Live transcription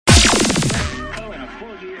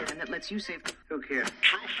that lets you save. Look here.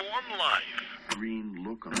 True Form Life. Green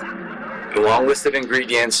look on The long list of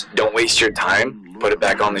ingredients, don't waste your time, put it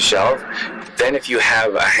back on the shelf. Then if you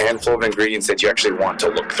have a handful of ingredients that you actually want to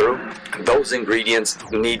look through, those ingredients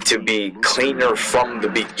need to be cleaner from the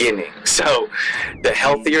beginning. So the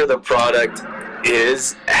healthier the product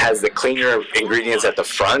has the cleaner ingredients at the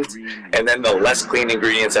front, and then the less clean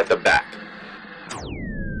ingredients at the back.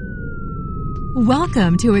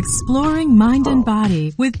 Welcome to Exploring Mind and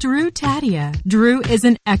Body with Taddia. Drew is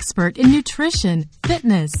an expert in nutrition,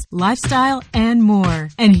 fitness, lifestyle, and more.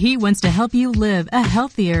 And he wants to help you live a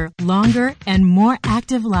healthier, longer, and more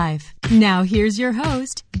active life. Now here's your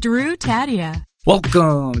host, Taddia.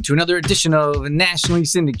 Welcome to another edition of Nationally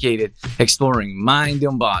Syndicated Exploring Mind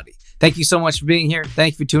and Body. Thank you so much for being here.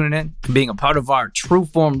 Thank you for tuning in, for being a part of our True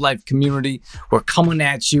Form Life community. We're coming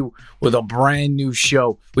at you with a brand new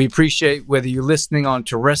show. We appreciate whether you're listening on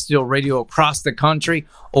terrestrial radio across the country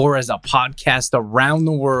or as a podcast around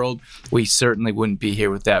the world. We certainly wouldn't be here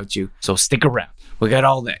without you. So stick around. We got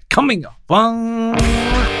all that coming up.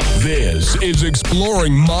 This is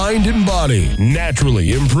Exploring Mind and Body.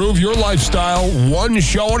 Naturally improve your lifestyle one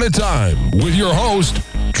show at a time with your host,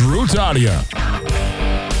 Taddia.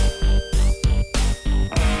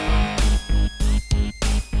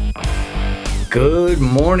 Good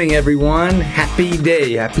morning, everyone. Happy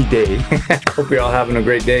day. Hope you're all having a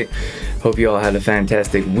great day. Hope you all had a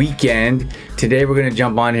fantastic weekend. Today we're going to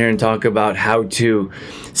jump on here and talk about how to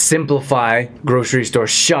simplify grocery store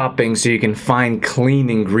shopping so you can find clean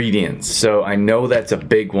ingredients. So I know that's a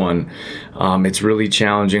big one. It's really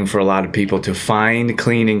challenging for a lot of people to find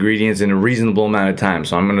clean ingredients in a reasonable amount of time.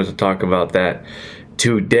 So I'm going to talk about that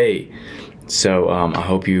today. So I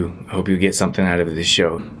hope you get something out of this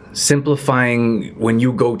show. Simplifying when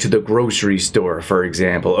you go to the grocery store, for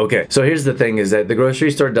example. Okay, so here's the thing is that the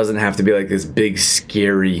grocery store doesn't have to be like this big,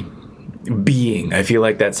 scary being. I feel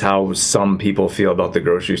like that's how some people feel about the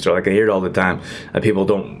grocery store. Like I hear it all the time, that people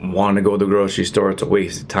don't want to go to the grocery store. It's a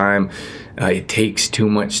waste of time. It takes too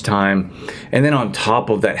much time. And then on top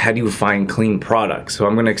of that, how do you find clean products? So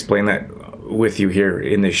I'm going to explain that with you here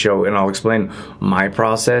in this show, and I'll explain my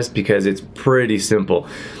process because it's pretty simple.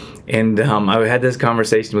 And I had this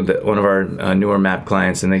conversation with one of our newer MAP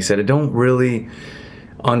clients, and they said, I don't really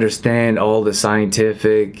understand all the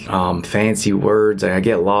scientific fancy words. I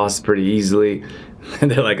get lost pretty easily. And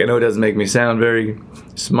they're like, I know it doesn't make me sound very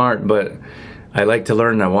smart, but I like to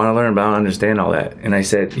learn. I want to learn, but I don't understand all that. And I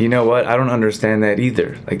said, you know what? I don't understand that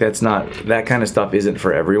either. Like that kind of stuff isn't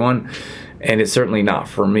for everyone. And it's certainly not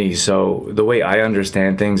for me. So the way I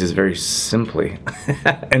understand things is very simply.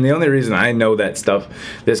 And the only reason I know this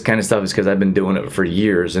kind of stuff, is because I've been doing it for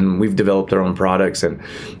years. And we've developed our own products and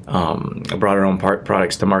brought our own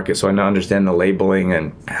products to market. So I now understand the labeling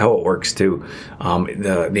and how it works too.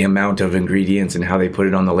 The amount of ingredients and how they put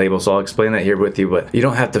it on the label. So I'll explain that here with you. But you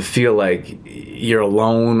don't have to feel like you're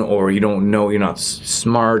alone, or you don't know, you're not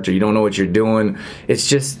smart, or you don't know what you're doing. It's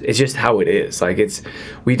just how it is. Like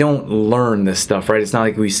we don't learn this stuff, right? It's not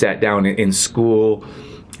like we sat down in school,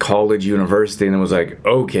 college, university, and it was like,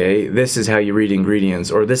 okay, this is how you read ingredients,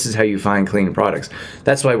 or this is how you find clean products.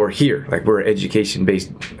 That's why we're here. Like we're an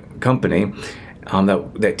education-based company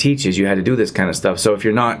that teaches you how to do this kind of stuff. So if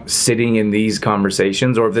you're not sitting in these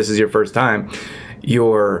conversations, or if this is your first time,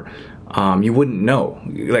 you wouldn't know.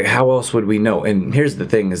 Like, how else would we know? And here's the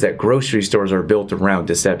thing is that grocery stores are built around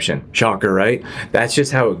deception. Shocker, right? That's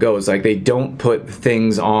just how it goes. Like, they don't put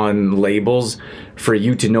things on labels for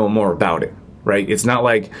you to know more about it, right? It's not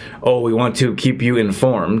like, oh, we want to keep you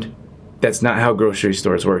informed. That's not how grocery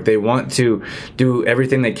stores work. They want to do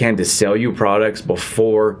everything they can to sell you products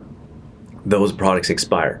before those products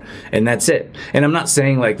expire, and that's it. And I'm not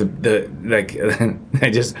saying like maybe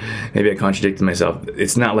I contradicted myself.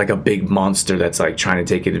 It's not like a big monster that's like trying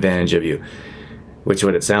to take advantage of you, which is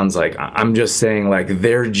what it sounds like. I'm just saying like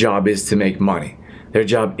their job is to make money. Their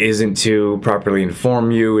job isn't to properly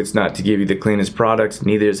inform you. It's not to give you the cleanest products.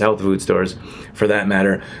 Neither is health food stores, for that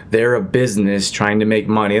matter. They're a business trying to make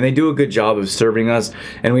money, and they do a good job of serving us.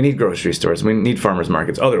 And we need grocery stores. We need farmers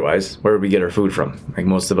markets. Otherwise, where would we get our food from? Like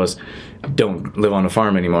most of us don't live on a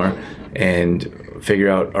farm anymore and figure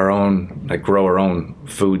out our own, like grow our own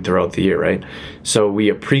food throughout the year, right? So we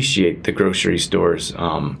appreciate the grocery stores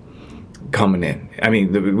coming in. I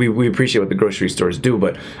mean, we appreciate what the grocery stores do,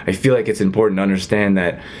 but I feel like it's important to understand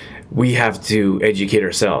that we have to educate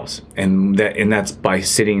ourselves, and that's by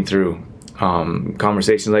sitting through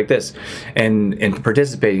conversations like this and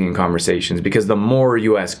participating in conversations, because the more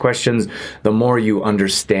you ask questions, the more you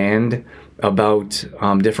understand about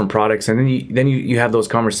different products, and then you have those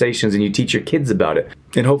conversations and you teach your kids about it,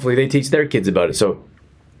 and hopefully they teach their kids about it. So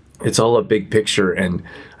It's all a big picture, and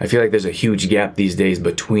I feel like there's a huge gap these days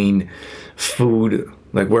between food,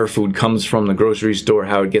 like where food comes from, the grocery store,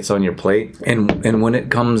 how it gets on your plate, and when it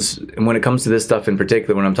comes to this stuff in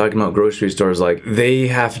particular, when I'm talking about grocery stores, like they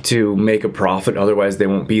have to make a profit, otherwise they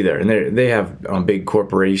won't be there, and they have big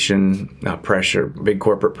corporation pressure, big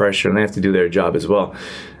corporate pressure, and they have to do their job as well.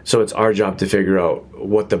 So it's our job to figure out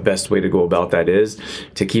what the best way to go about that is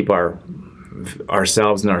to keep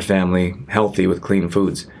ourselves and our family healthy with clean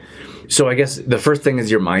foods. So I guess the first thing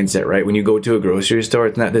is your mindset, right? When you go to a grocery store,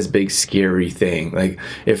 it's not this big scary thing. Like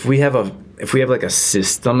if we have like a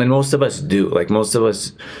system, and most of us do, like most of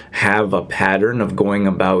us have a pattern of going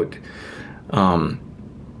about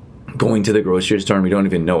going to the grocery store and we don't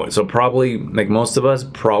even know it. So probably, like most of us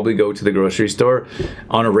probably go to the grocery store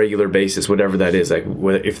on a regular basis, whatever that is, like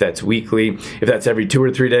if that's weekly, if that's every 2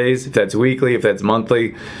 or 3 days, if that's weekly, if that's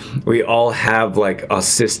monthly, we all have like a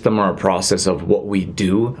system or a process of what we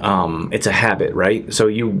do. It's a habit, right? So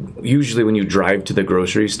you usually, when you drive to the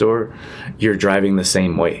grocery store, you're driving the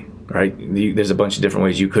same way, right? There's a bunch of different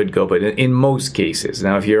ways you could go, but in most cases,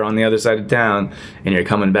 now if you're on the other side of town and you're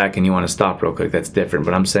coming back and you want to stop real quick, that's different.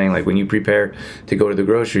 But I'm saying, like, when you prepare to go to the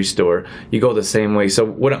grocery store, you go the same way. So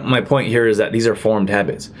what my point here is that these are formed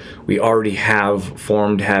habits. We already have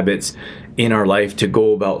formed habits in our life to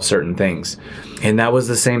go about certain things. And that was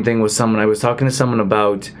the same thing with someone. I was talking to someone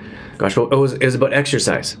about, it was about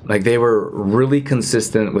exercise. Like, they were really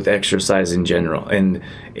consistent with exercise in general, and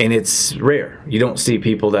it's rare. You don't see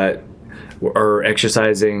people that are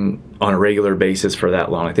exercising on a regular basis for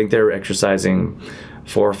that long. I think they're exercising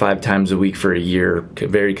 4 or 5 times a week for a year,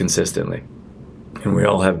 very consistently. And we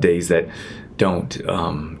all have days that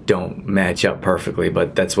don't match up perfectly,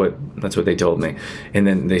 but that's what they told me. And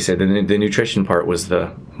then they said the nutrition part was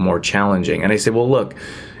the more challenging. And I said, well, look,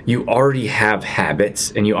 you already have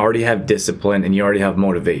habits, and you already have discipline, and you already have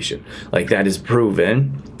motivation. Like, that is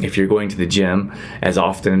proven if you're going to the gym as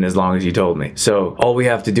often and as long as you told me. So all we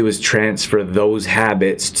have to do is transfer those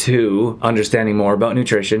habits to understanding more about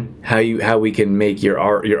nutrition, how we can make you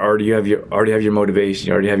already have your motivation,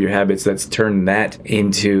 you already have your habits. Let's turn that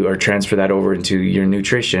into, or transfer that over into your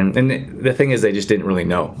nutrition. And the thing is, they just didn't really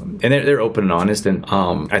know, and they're open and honest. And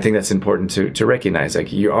I think that's important to recognize.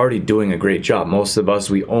 Like, you're already doing a great job. Most of us,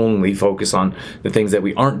 we only focus on the things that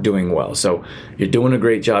we aren't doing well. So you're doing a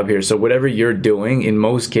great job here. So whatever you're doing, in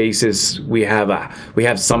most cases, we have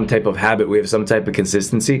some type of habit, we have some type of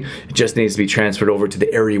consistency. It just needs to be transferred over to the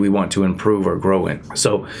area we want to improve or grow in.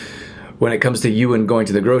 So when it comes to you and going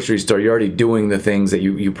to the grocery store, you're already doing the things that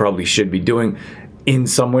you probably should be doing in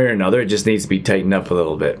some way or another. It just needs to be tightened up a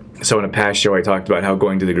little bit. So in a past show, I talked about how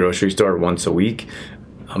going to the grocery store once a week,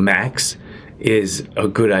 max, is a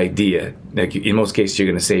good idea. Like, in most cases, you're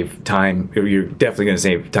going to save time. You're definitely going to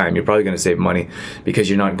save time. You're probably going to save money because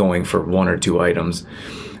you're not going for 1 or 2 items.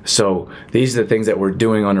 So these are the things that we're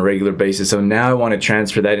doing on a regular basis. So now I want to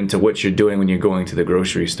transfer that into what you're doing when you're going to the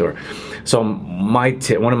grocery store. So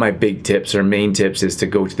one of my big tips or main tips is to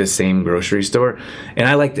go to the same grocery store.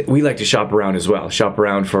 And we like to shop around as well. Shop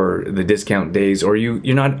around for the discount days, or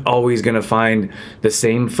you're not always going to find the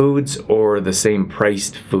same foods or the same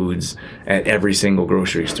priced foods at every single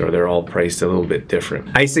grocery store. They're all priced a little bit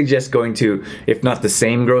different. I suggest going to, if not the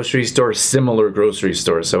same grocery store, similar grocery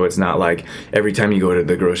stores. So it's not like every time you go to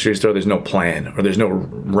the grocery store, there's no plan or there's no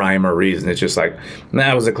rhyme or reason. It's just like,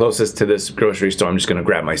 that was the closest to this grocery store, I'm just going to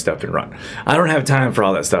grab my stuff and run. I don't have time for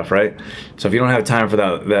all that stuff, right? So if you don't have time for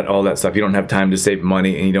all that stuff, you don't have time to save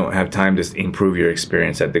money, and you don't have time to improve your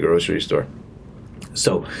experience at the grocery store.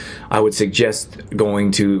 So I would suggest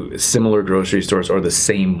going to similar grocery stores or the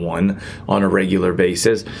same one on a regular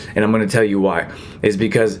basis. And I'm going to tell you why. Is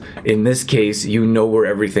because in this case, you know where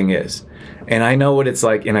everything is. And I know what it's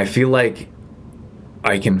like, and I feel like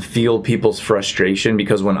I can feel people's frustration,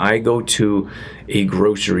 because when I go to a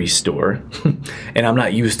grocery store and I'm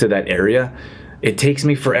not used to that area, it takes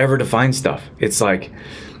me forever to find stuff. It's like,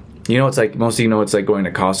 it's like, most of it's like going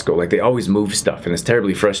to Costco. Like, they always move stuff, and it's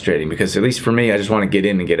terribly frustrating, because at least for me, I just want to get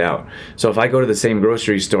in and get out. So if I go to the same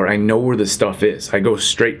grocery store, I know where the stuff is. I go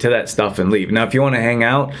straight to that stuff and leave. Now, if you want to hang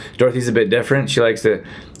out, Dorothy's a bit different. She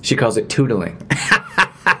calls it tootling.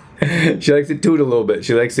 She likes to toot a little bit.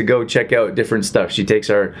 She likes to go check out different stuff. She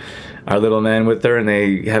takes our little man with her, and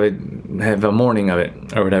they have a morning of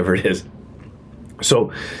it, or whatever it is.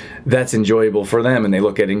 So that's enjoyable for them, and they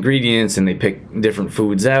look at ingredients and they pick different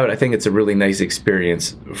foods out. I think it's a really nice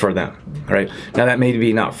experience for them, right? Now, that may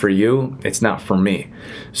be not for you. It's not for me.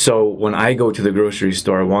 So when I go to the grocery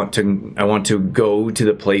store, I want to go to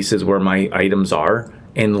the places where my items are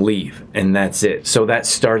and leave, and that's it. So that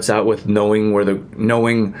starts out with knowing where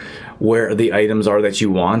the items are that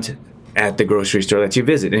you want at the grocery store that you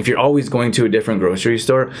visit. And if you're always going to a different grocery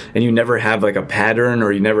store and you never have like a pattern,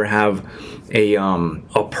 or you never have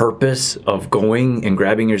a purpose of going and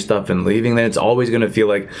grabbing your stuff and leaving, then it's always going to feel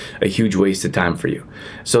like a huge waste of time for you.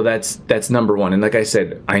 So that's number one. And like I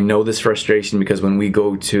said, I know this frustration because when we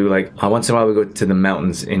go to, like, once in a while we go to the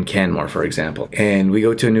mountains in Canmore, for example, and we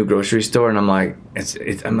go to a new grocery store, and I'm like,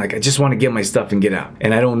 I just want to get my stuff and get out,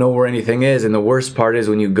 and I don't know where anything is. And the worst part is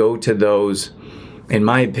when you go to those, in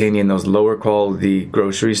my opinion, those lower quality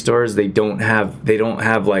grocery stores, they don't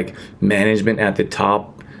have like management at the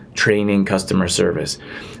top, training, customer service.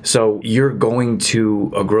 So you're going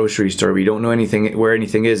to a grocery store, but you don't know where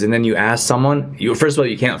anything is, and then you ask someone. First of all,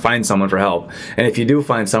 you can't find someone for help, and if you do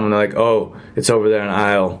find someone, they're like, "Oh, it's over there in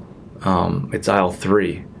it's aisle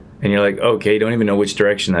 3." And you're like, okay, you don't even know which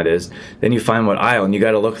direction that is. Then you find what aisle, and you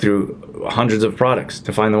got to look through hundreds of products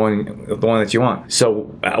to find the one that you want.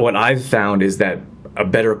 So what I've found is that a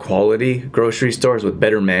better quality grocery stores with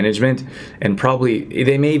better management, and probably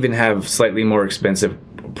they may even have slightly more expensive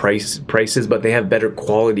prices, but they have better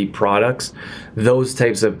quality products. Those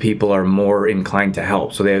types of people are more inclined to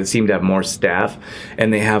help. So they seem to have more staff,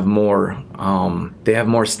 and they have more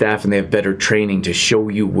staff, and they have better training to show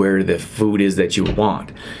you where the food is that you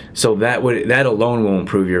want. So that alone will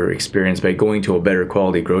improve your experience by going to a better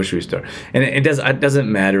quality grocery store. And it doesn't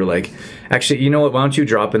matter. Like, actually, you know what? Why don't you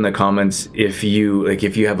drop in the comments if you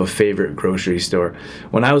have a favorite grocery store?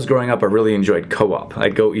 When I was growing up, I really enjoyed Co-op.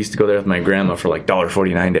 Used to go there with my grandma for like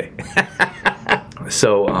 $1.49 day.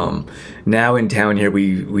 So now in town here,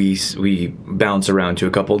 we bounce around to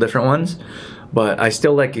a couple different ones, but I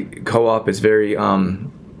still like Co-op. It's very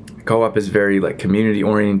like community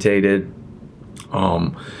orientated.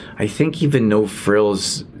 I think even No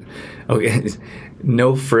Frills. Okay,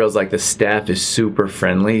 No Frills. Like, the staff is super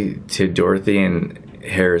friendly to Dorothy and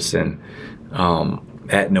Harrison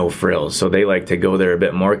at No Frills, so they like to go there a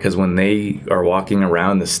bit more, because when they are walking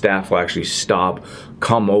around, the staff will actually stop,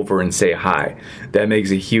 come over, and say hi. That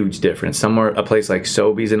makes a huge difference. A place like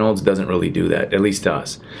Sobeys and Olds doesn't really do that, at least to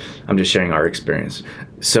us. I'm just sharing our experience.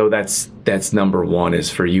 So that's number one, is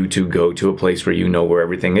for you to go to a place where you know where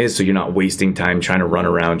everything is, so you're not wasting time trying to run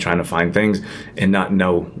around trying to find things and not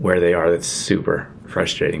know where they are. That's super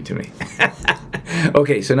frustrating to me.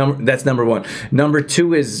 Okay, so that's number one. Number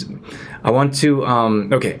two is I want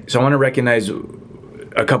to recognize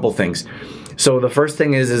a couple things. So the first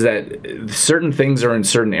thing is that certain things are in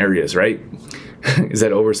certain areas, right? Is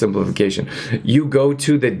that oversimplification? You go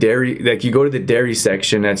to the dairy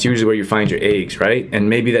section. That's usually where you find your eggs, right? And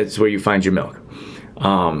maybe that's where you find your milk.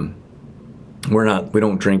 We're not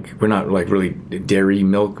like really dairy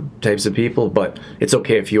milk types of people, but it's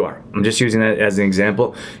okay if you are. I'm just using that as an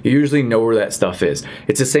example. You usually know where that stuff is.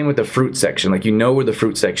 It's the same with the fruit section. Like, you know where the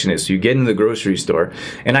fruit section is. So you get into the grocery store,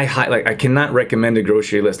 and I cannot recommend a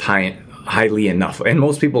grocery list highly enough, and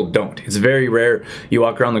most people don't. It's very rare you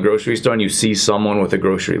walk around the grocery store and you see someone with a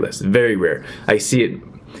grocery list. Very rare. I see it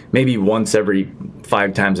maybe once every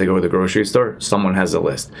 5 times I go to the grocery store, someone has a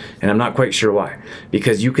list. And I'm not quite sure why.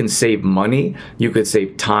 Because you can save money, you could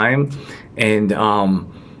save time, and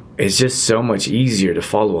it's just so much easier to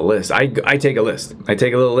follow a list. I take a list. I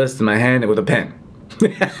take a little list in my hand with a pen.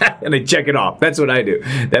 And I check it off. That's what I do.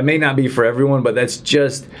 That may not be for everyone, but it's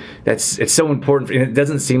so important. And it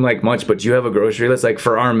doesn't seem like much, but you have a grocery list. Like,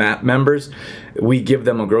 for our MAP members, we give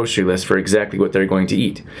them a grocery list for exactly what they're going to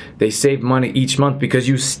eat. They save money each month because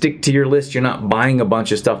you stick to your list. You're not buying a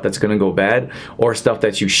bunch of stuff that's going to go bad, or stuff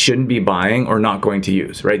that you shouldn't be buying or not going to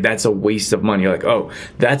use, right? That's a waste of money. You're like, oh,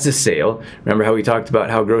 that's a sale. Remember how we talked about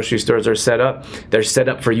how grocery stores are set up? They're set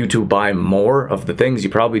up for you to buy more of the things you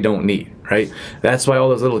probably don't need, right? That's why all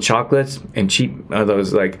those little chocolates and cheap,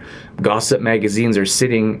 those like gossip magazines are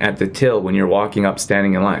sitting at the till when you're walking up,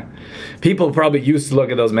 standing in line. People probably used to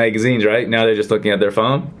look at those magazines, right? Now they're just looking at their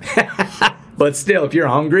phone. But still, if you're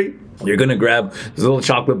hungry, you're going to grab this little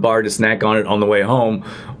chocolate bar to snack on it on the way home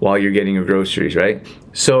while you're getting your groceries, right?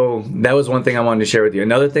 So that was one thing I wanted to share with you.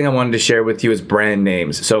 Another thing I wanted to share with you is brand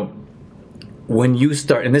names. So when you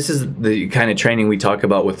start, and this is the kind of training we talk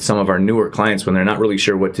about with some of our newer clients when they're not really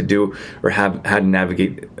sure what to do or how to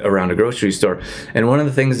navigate around a grocery store. And one of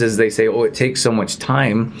the things is they say, oh, it takes so much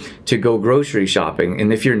time to go grocery shopping.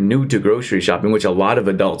 And if you're new to grocery shopping, which a lot of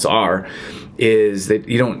adults are, is that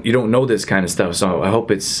you don't know this kind of stuff. So I hope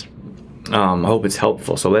it's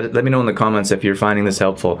helpful. So let me know in the comments if you're finding this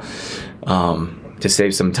helpful, to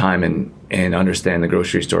save some time and understand the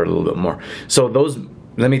grocery store a little bit more. So those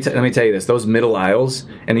let me tell you this, those middle aisles,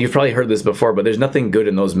 and you've probably heard this before, but there's nothing good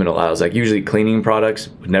in those middle aisles. Like usually cleaning products,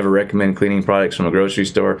 would never recommend cleaning products from a grocery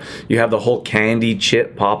store. You have the whole candy,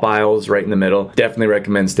 chip, pop aisles right in the middle. Definitely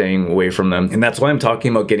recommend staying away from them. And that's why I'm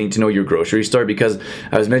talking about getting to know your grocery store, because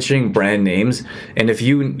I was mentioning brand names. And if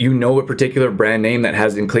you know a particular brand name that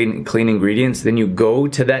has clean ingredients, then you go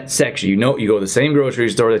to that section. You go to the same grocery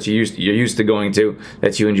store that you're used to going to,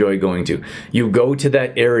 that you enjoy going to. You go to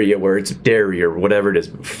that area where it's dairy or whatever it is.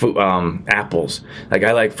 Apples. Like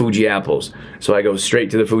I like Fuji apples, so I go straight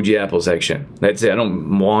to the Fuji apple section. That's it. I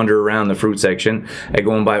don't wander around the fruit section. I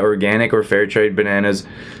go and buy organic or fair trade bananas.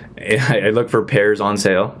 I look for pears on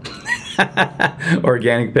sale,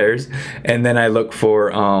 organic pears, and then I look for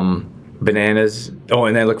bananas. Oh,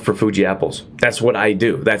 and I look for Fuji apples. That's what I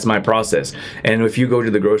do. That's my process. And if you go to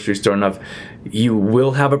the grocery store enough, you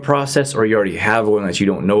will have a process, or you already have one that you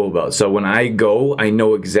don't know about. So when I go, I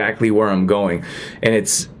know exactly where I'm going.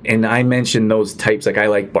 And I mentioned those types, like I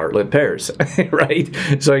like Bartlett pears, right?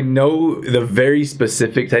 So I know the very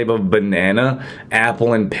specific type of banana,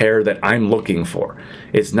 apple, and pear that I'm looking for.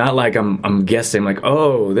 It's not like I'm guessing like,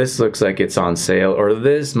 oh, this looks like it's on sale, or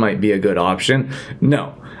this might be a good option.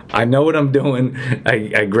 No. I know what I'm doing.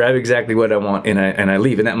 I grab exactly what I want, and I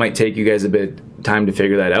leave. And that might take you guys a bit time to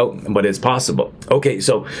figure that out, but it's possible. Okay,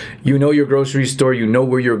 so you know your grocery store, you know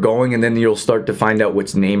where you're going, and then you'll start to find out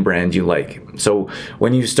which name brand you like. So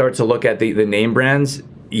when you start to look at the name brands,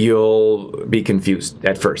 you'll be confused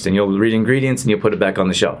at first, and you'll read ingredients and you'll put it back on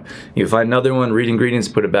the shelf. You'll find another one, read ingredients,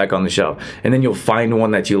 put it back on the shelf, and then you'll find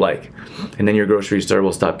one that you like, and then your grocery store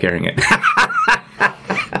will stop carrying it.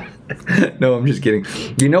 No, I'm just kidding.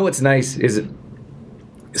 You know what's nice is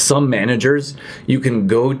some managers, you can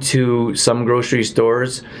go to some grocery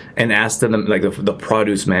stores and ask them, like the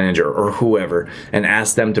produce manager or whoever, and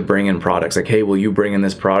ask them to bring in products. Like, hey, will you bring in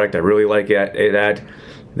this product? I really like it at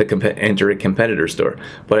the enter a competitor store,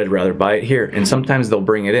 but I'd rather buy it here. And sometimes they'll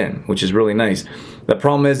bring it in, which is really nice. The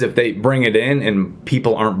problem is if they bring it in and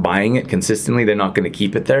people aren't buying it consistently, they're not going to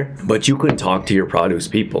keep it there. But you can talk to your produce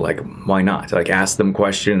people. Like, why not? Like, ask them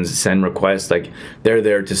questions, send requests. Like, they're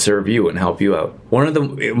there to serve you and help you out. One of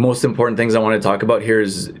the most important things I want to talk about here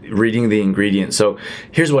is reading the ingredients. So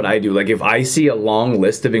here's what I do. Like, if I see a long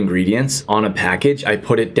list of ingredients on a package, I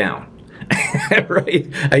put it down. Right?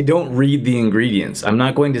 I don't read the ingredients. I'm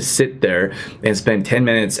not going to sit there and spend 10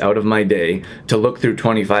 minutes out of my day to look through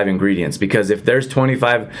 25 ingredients, because if there's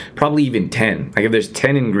 25, probably even 10, like if there's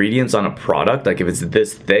 10 ingredients on a product, like if it's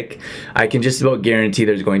this thick, I can just about guarantee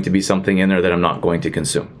there's going to be something in there that I'm not going to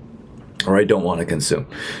consume, or I don't want to consume.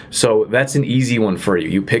 So that's an easy one for you.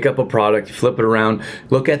 You pick up a product, you flip it around,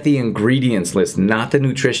 look at the ingredients list, not the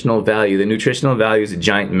nutritional value. The nutritional value is a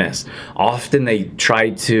giant mess. Often they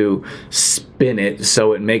try to spin it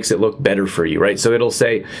so it makes it look better for you, right? So it'll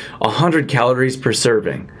say 100 calories per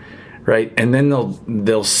serving, right? And then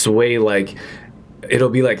they'll sway, like it'll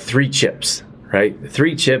be like 3 chips. Right?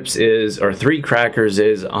 3 chips or 3 crackers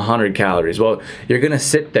is 100 calories. Well, you're going to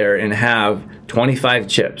sit there and have 25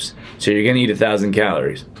 chips. So you're going to eat 1,000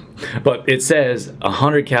 calories. But it says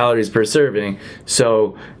 100 calories per serving,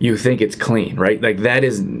 so you think it's clean, right? Like, that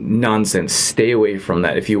is nonsense. Stay away from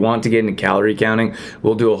that. If you want to get into calorie counting,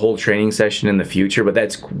 we'll do a whole training session in the future, but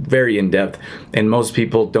that's very in-depth, and most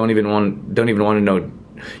people don't even want to know.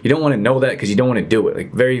 You don't want to know that because you don't want to do it.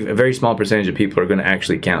 Like, a very small percentage of people are going to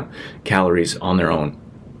actually count calories on their own.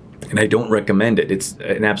 And I don't recommend it. It's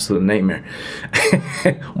an absolute nightmare.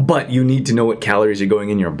 But you need to know what calories are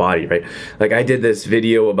going in your body, right? Like, I did this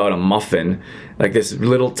video about a muffin. Like, this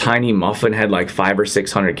little tiny muffin had like 500 or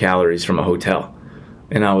 600 calories from a hotel.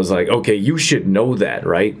 And I was like, okay, you should know that,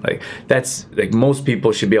 right? Like, that's like, most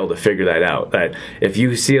people should be able to figure that out. That if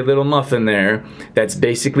you see a little muffin there, that's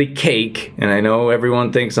basically cake. And I know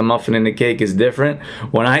everyone thinks a muffin and a cake is different.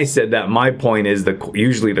 When I said that, my point is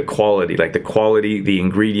usually the quality, like the quality, the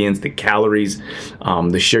ingredients, the calories,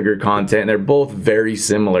 the sugar content, they're both very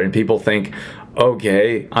similar. And people think,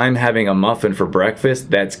 okay, I'm having a muffin for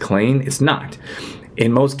breakfast, that's clean. It's not.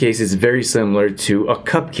 In most cases, it's very similar to a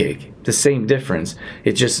cupcake. The same difference.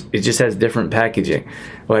 It just has different packaging.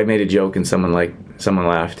 Well, I made a joke and someone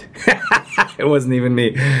laughed. It wasn't even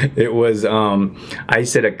me. It was I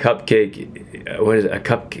said a cupcake. What is it? A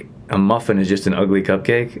cupcake? A muffin is just an ugly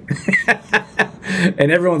cupcake.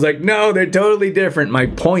 And everyone's like, no, they're totally different. My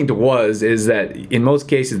point is that in most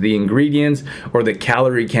cases, the ingredients or the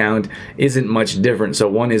calorie count isn't much different. So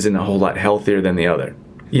one isn't a whole lot healthier than the other.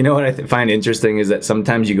 You know what I find interesting is that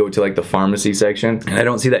sometimes you go to like the pharmacy section, and I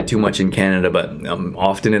don't see that too much in Canada, but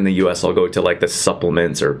often in the US I'll go to like the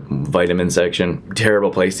supplements or vitamin section. Terrible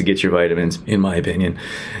place to get your vitamins, in my opinion.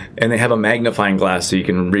 And they have a magnifying glass so you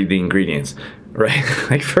can read the ingredients, right?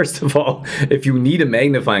 Like, first of all, if you need a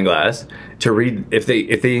magnifying glass to read, if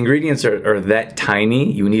the ingredients are that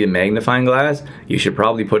tiny, you need a magnifying glass, you should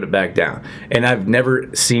probably put it back down. And I've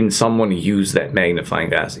never seen someone use that magnifying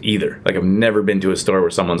glass either. Like, I've never been to a store where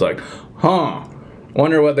someone's like,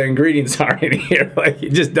 wonder what the ingredients are in here. Like,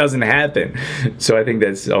 it just doesn't happen. So I think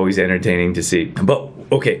that's always entertaining to see. But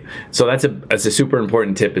okay, so that's a super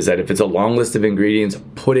important tip, is that if it's a long list of ingredients,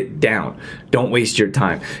 put it down. Don't waste your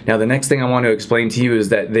time. Now, the next thing I want to explain to you is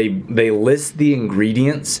that they list the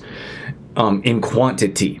ingredients in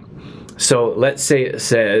quantity. So let's say it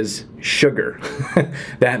says sugar.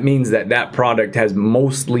 That means that product has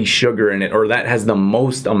mostly sugar in it, or that has the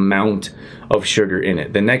most amount of sugar in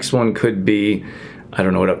it. The next one could be, I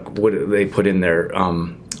don't know what they put in there,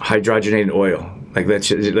 hydrogenated oil. Like, let's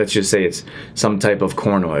just say it's some type of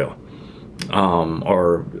corn oil,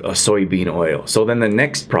 or a soybean oil. So then the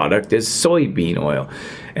next product is soybean oil.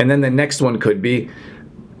 And then the next one could be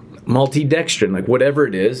maltodextrin, like whatever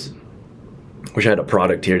it is. Wish I had a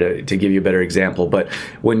product here to give you a better example. But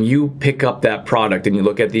when you pick up that product and you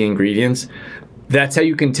look at the ingredients, that's how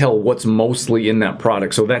you can tell what's mostly in that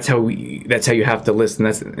product. So that's how you have to list,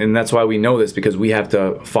 and that's why we know this, because we have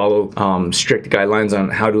to follow strict guidelines on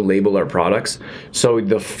how to label our products. So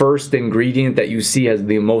the first ingredient that you see has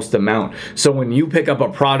the most amount. So when you pick up a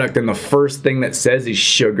product and the first thing that says is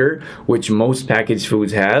sugar, which most packaged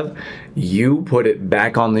foods have, you put it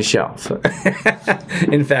back on the shelf.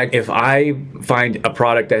 In fact, if I find a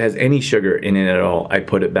product that has any sugar in it at all, I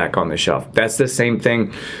put it back on the shelf. That's the same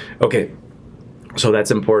thing. Okay. So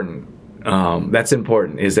that's important.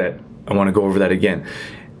 Is that I want to go over that again.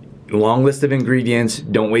 Long list of ingredients.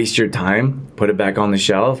 Don't waste your time. Put it back on the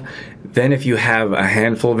shelf. Then if you have a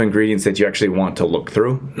handful of ingredients that you actually want to look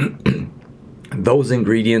through, those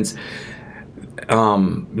ingredients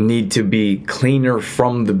need to be cleaner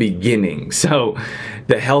from the beginning. So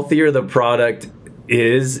the healthier the product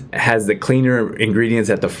has the cleaner ingredients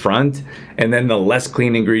at the front, and then the less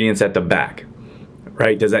clean ingredients at the back.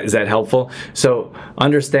 Right? Is that helpful? So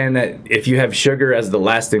understand that if you have sugar as the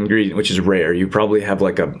last ingredient, which is rare, you probably have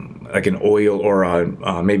like an oil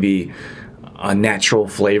or maybe a natural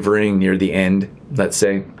flavoring near the end. Let's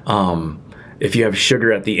say if you have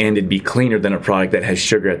sugar at the end, it'd be cleaner than a product that has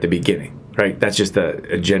sugar at the beginning. Right? That's just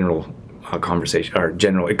a general conversation, or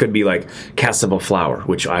general. It could be like cassava flour,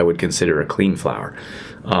 which I would consider a clean flour.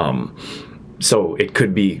 So it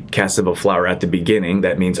could be cassava flour at the beginning.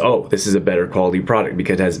 That means, this is a better quality product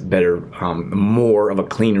because it has better, more of a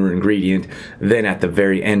cleaner ingredient than at the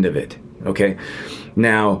very end of it. Okay.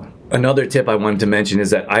 Now, another tip I wanted to mention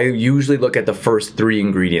is that I usually look at the first 3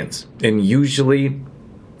 ingredients, and usually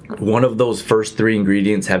one of those first 3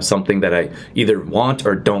 ingredients have something that I either want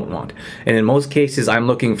or don't want. And in most cases, I'm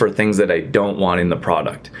looking for things that I don't want in the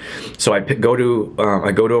product. So I go to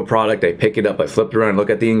a product, I pick it up, I flip it around, look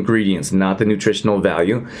at the ingredients, not the nutritional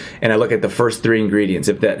value, and I look at the first 3 ingredients.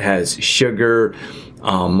 If that has sugar,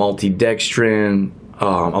 maltodextrin,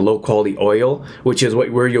 a low quality oil, which is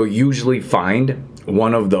where you'll usually find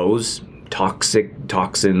one of those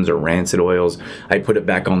toxins or rancid oils, I put it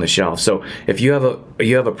back on the shelf. So if you have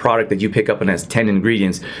a product that you pick up and has 10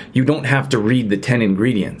 ingredients, you don't have to read the 10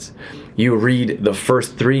 ingredients. You read the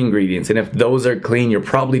first 3 ingredients, and if those are clean, you're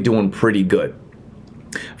probably doing pretty good.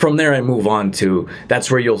 From there, I move on to, that's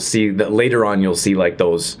where you'll see that later on, you'll see like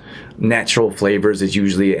those natural flavors is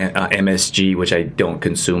usually MSG, which I don't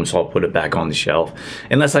consume, so I'll put it back on the shelf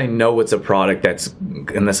unless I know it's a product that's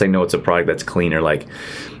cleaner. Like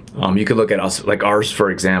you could look at us, like ours,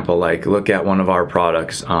 for example. Like look at one of our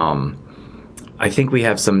products. I think we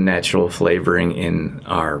have some natural flavoring in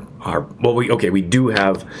we do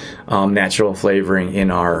have natural flavoring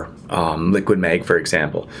in our liquid mag, for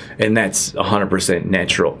example, and that's 100%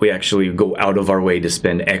 natural. We actually go out of our way to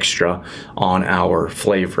spend extra on our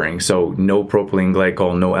flavoring. So no propylene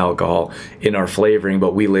glycol, no alcohol in our flavoring,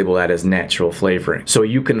 but we label that as natural flavoring. So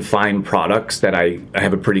you can find products that I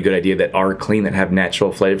have a pretty good idea that are clean, that have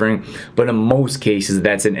natural flavoring, but in most cases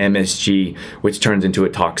that's an MSG, which turns into a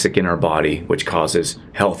toxic in our body, which causes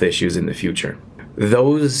health issues in the future.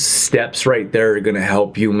 Those steps right there are going to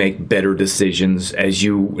help you make better decisions as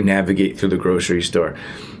you navigate through the grocery store.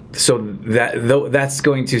 So that's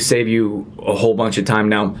going to save you a whole bunch of time.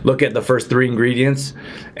 Now, look at the first 3 ingredients,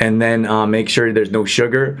 and then make sure there's no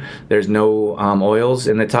sugar, there's no oils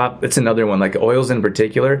in the top. It's another one, like oils in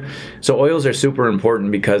particular. So oils are super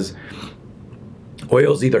important because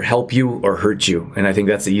Oils either help you or hurt you, and I think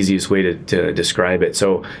that's the easiest way to describe it.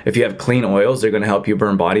 So if you have clean oils, they're going to help you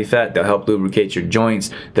burn body fat, they'll help lubricate your joints,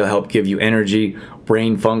 they'll help give you energy,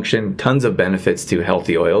 brain function, tons of benefits to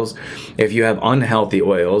healthy oils. If you have unhealthy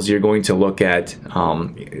oils, you're going to look at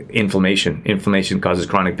inflammation. Inflammation causes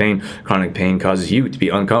chronic pain. Chronic pain causes you to be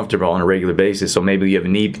uncomfortable on a regular basis. So maybe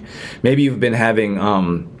maybe you've been having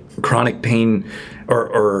chronic pain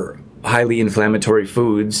or highly inflammatory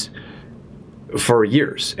foods for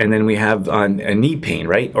years, and then we have a knee pain,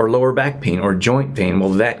 right, or lower back pain or joint pain.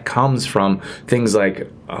 Well, that comes from things like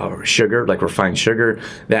sugar, like refined sugar.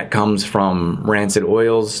 That comes from rancid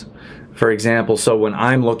oils, for example. So when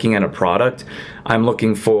I'm looking at a product, I'm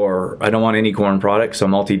looking for, I don't want any corn products, so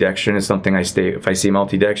multidextrin is something if I see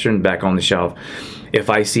multidextrin, back on the shelf. If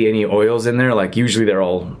I see any oils in there, like usually they're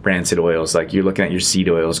all rancid oils, like you're looking at your seed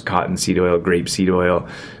oils, cotton seed oil, grape seed oil,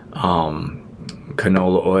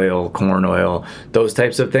 canola oil, corn oil, those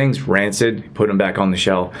types of things, rancid, put them back on the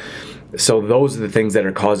shelf. So those are the things that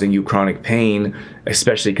are causing you chronic pain,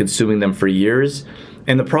 especially consuming them for years.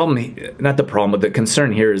 And the problem, not the problem, but the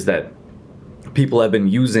concern here is that people have been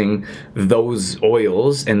using those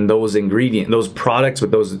oils and those ingredients, those products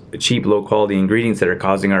with those cheap, low quality ingredients that are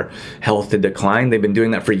causing our health to decline. They've been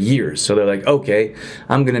doing that for years. So they're like, okay,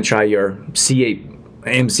 I'm going to try your C8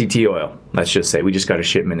 MCT oil. Let's just say we just got a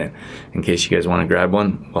shipment in case you guys want to grab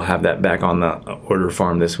one. We'll have that back on the order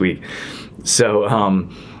form this week. So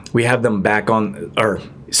we have them back on, or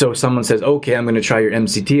so someone says, okay, I'm going to try your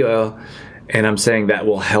MCT oil, and I'm saying that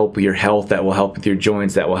will help your health, that will help with your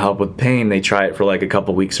joints, that will help with pain. They try it for like a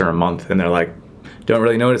couple weeks or a month, and they're like, don't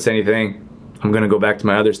really notice anything. I'm going to go back to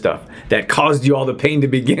my other stuff that caused you all the pain to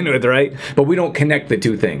begin with, right? But we don't connect the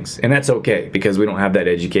two things, and that's okay because we don't have that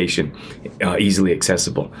education easily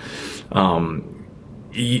accessible. That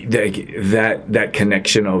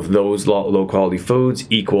connection of those low quality foods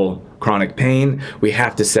equal chronic pain. We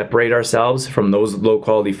have to separate ourselves from those low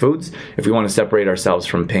quality foods if we want to separate ourselves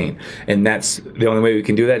from pain. And that's the only way we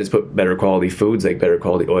can do that, is put better quality foods, like better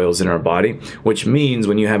quality oils in our body, which means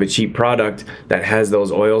when you have a cheap product that has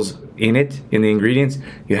those oils in it, in the ingredients,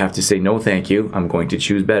 you have to say, no thank you, I'm going to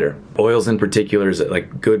choose better. Oils in particular is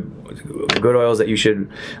like good oils that you should,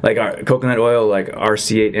 like our coconut oil, like our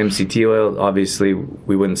C8 MCT oil, obviously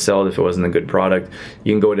we wouldn't sell it if it wasn't a good product.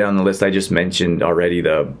 You can go down the list I just mentioned already,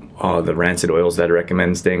 the rancid oils that I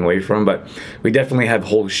recommend staying away from, but we definitely have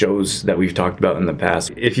whole shows that we've talked about in the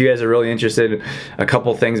past. If you guys are really interested, a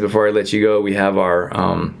couple things before I let you go, we have our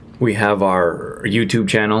YouTube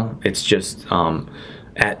channel. It's just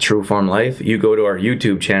at Trueform Life. You go to our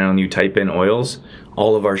YouTube channel and you type in oils,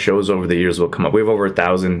 all of our shows over the years will come up. We have over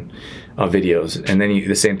 1,000 videos, and then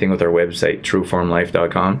the same thing with our website,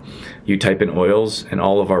 trueformlife.com. You type in oils and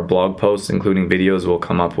all of our blog posts, including videos, will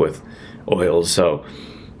come up with oils. So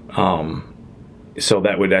that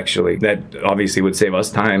obviously would save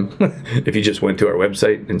us time if you just went to our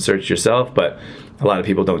website and searched yourself, but a lot of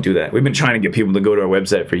people don't do that. We've been trying to get people to go to our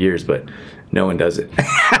website for years, but no one does it.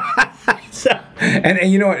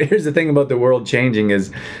 And you know what, here's the thing about the world changing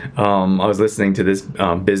is, I was listening to this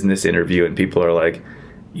business interview, and people are like,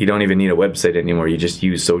 you don't even need a website anymore, you just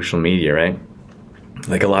use social media, right?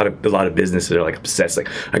 Like a lot of businesses are like obsessed, like,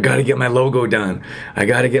 I gotta get my logo done, I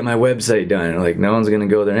gotta get my website done, and like, no one's gonna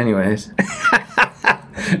go there anyways.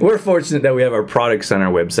 We're fortunate that we have our products on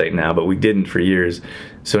our website now, but we didn't for years.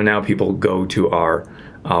 So now people go to our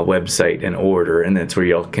website and order, and that's where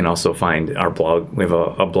you can also find our blog. We have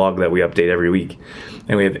a blog that we update every week,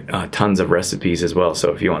 and we have tons of recipes as well.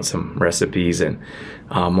 So if you want some recipes and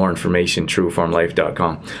more information,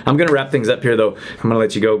 trueformlife.com. I'm going to wrap things up here, though. I'm going to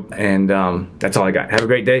let you go, and that's all I got. Have a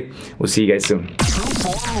great day. We'll see you guys soon.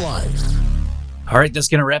 Trueform Life. All right, that's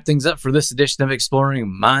going to wrap things up for this edition of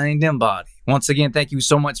Exploring Mind and Body. Once again, thank you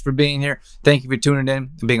so much for being here. Thank you for tuning in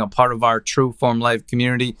and being a part of our Trueform Life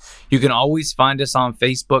community. You can always find us on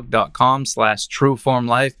Facebook.com/Trueform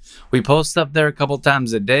Life. We post up there a couple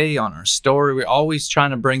times a day on our story. We're always trying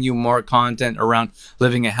to bring you more content around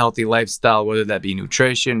living a healthy lifestyle, whether that be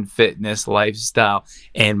nutrition, fitness, lifestyle,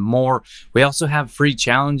 and more. We also have free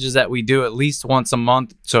challenges that we do at least once a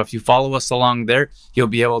month. So if you follow us along there, you'll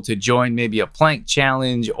be able to join maybe a plank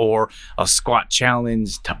challenge or a squat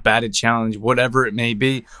challenge, Tabata challenge, whatever it may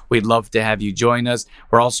be. We'd love to have you join us.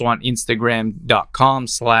 We're also on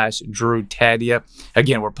Instagram.com/Drew Taddia.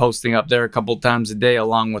 Again, we're posting up there a couple times a day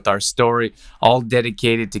along with our story, all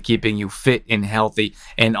dedicated to keeping you fit and healthy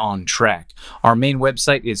and on track. Our main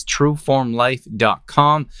website is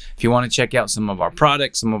trueformlife.com. If you want to check out some of our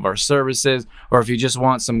products, some of our services, or if you just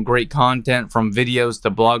want some great content from videos to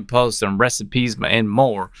blog posts and recipes and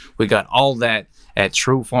more, we got all that at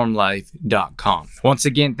trueformlife.com. Once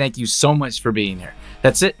again, thank you so much for being here.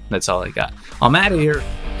 That's it. That's all I got. I'm out of here.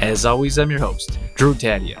 As always, I'm your host, Drew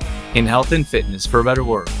Taddia, in health and fitness for a better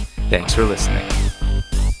world. Thanks for listening.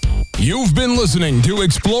 You've been listening to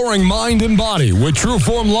Exploring Mind and Body with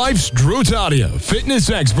Trueform Life's Drew Taddia, fitness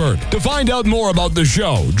expert. To find out more about the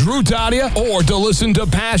show, Drew Taddia, or to listen to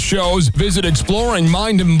past shows, visit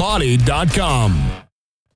exploringmindandbody.com.